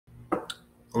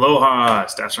Aloha,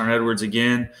 Staff Sergeant Edwards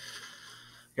again.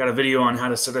 Got a video on how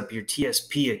to set up your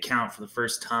TSP account for the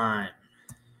first time.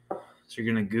 So you're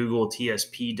going to Google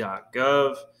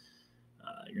tsp.gov.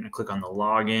 You're going to click on the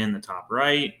login in the top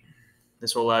right.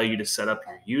 This will allow you to set up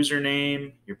your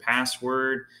username, your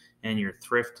password, and your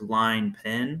thrift line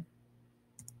PIN.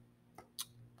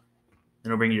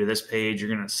 Then it'll bring you to this page.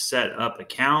 You're going to set up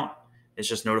account. It's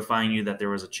just notifying you that there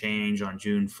was a change on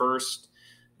June 1st.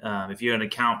 If you had an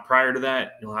account prior to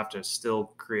that, you'll have to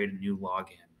still create a new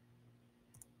login.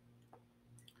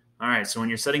 All right, so when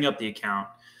you're setting up the account,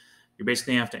 you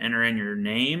basically have to enter in your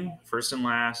name, first and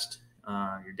last,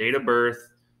 your date of birth,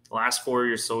 the last four of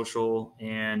your social,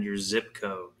 and your zip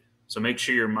code. So make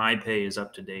sure your MyPay is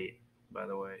up to date, by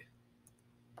the way.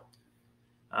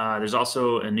 There's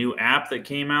also a new app that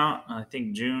came out, I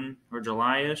think June or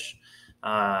July-ish.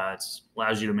 It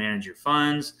allows you to manage your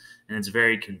funds, and it's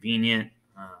very convenient.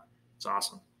 It's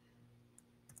awesome.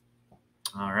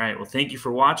 All right. Well, thank you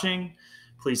for watching.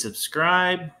 Please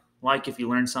subscribe, like if you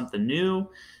learned something new,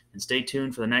 and stay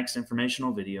tuned for the next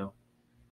informational video.